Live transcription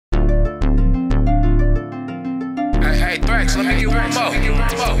racks. Let me get one more.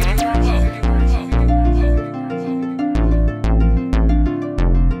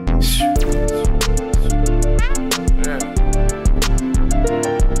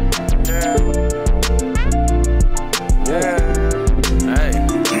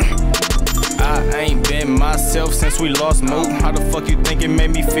 Myself since we lost move. How the fuck you think it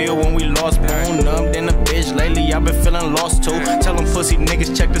made me feel when we lost boom? Numbed in a bitch lately, I've been feeling lost too. Tell them pussy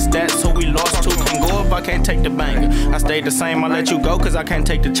niggas check the stats, who we lost to. Can't go if I can't take the banger. I stayed the same, I let you go cause I can't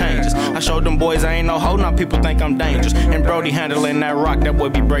take the changes. I showed them boys I ain't no hoe, now people think I'm dangerous. And Brody handling that rock, that boy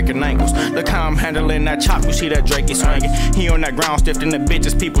be breaking ankles. Look how I'm handling that chop, you see that Drake he swinging. He on that ground stiff in the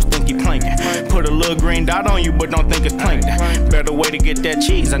bitches, people think he planking. Put a little green dot on you, but don't think it's plankton. Better way to get that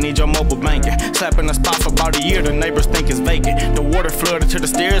cheese, I need your mobile banking. Slapping the spot for about a year, the neighbors think it's vacant. The water flooded to the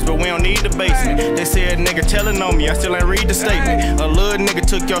stairs, but we don't need the basement. They said nigga telling on me, I still ain't read the statement. A little nigga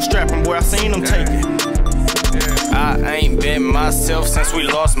took your strap and boy, I seen him take it. I ain't been myself since we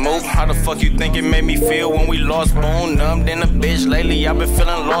lost move. How the fuck you think it made me feel when we lost boom? Numbed in a bitch lately, I've been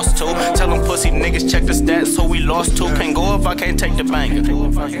feeling lost too. Tell them pussy niggas check the stats, so we lost too. Can't go if I can't take the banger. Go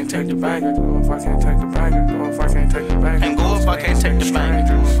if I can't take the banger. Go if I can't take the banger. Go if I can't take the banger. Can't go if I can't take the banger.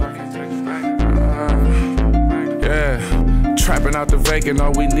 Yeah. Trapping out the vacant,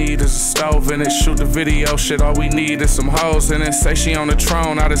 all we need is a stove in it. Shoot the video shit, all we need is some hoes in it. Say she on the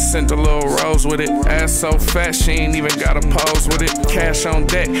throne, I just sent a little rose with it. Ass so fat, she ain't even got a pose with it. Cash on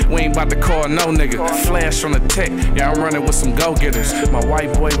deck, we ain't about to call no nigga. Flash on the tech, yeah, I'm running with some go-getters. My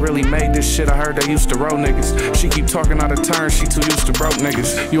white boy really made this shit, I heard they used to roll niggas. She keep talking out of turn, she too used to broke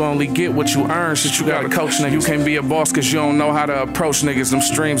niggas. You only get what you earn, shit you gotta coach niggas. You can't be a boss cause you don't know how to approach niggas. Them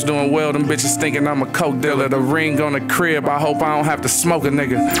streams doing well, them bitches thinking I'm a coke dealer. The ring on the crib, I hope I don't have to smoke a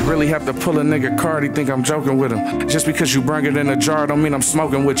nigga. Really have to pull a nigga card, he think I'm joking with him. Just because you bring it in a jar don't mean I'm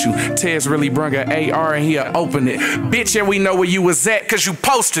smoking with you. Tez really brung an AR and he'll open it. Bitch, yeah, we know where you was at cause you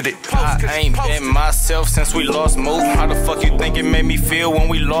posted it. I ain't been myself since we lost move. How the fuck you think it made me feel when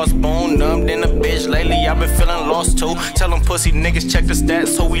we lost boom? Numbed in a bitch lately, I've been feeling lost too. Tell them pussy niggas check the stats,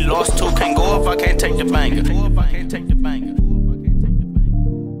 so we lost too. Can't go if I can't take the banger. Go if I can't take the banger.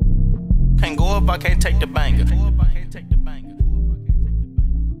 Can't go if I can't take the banger.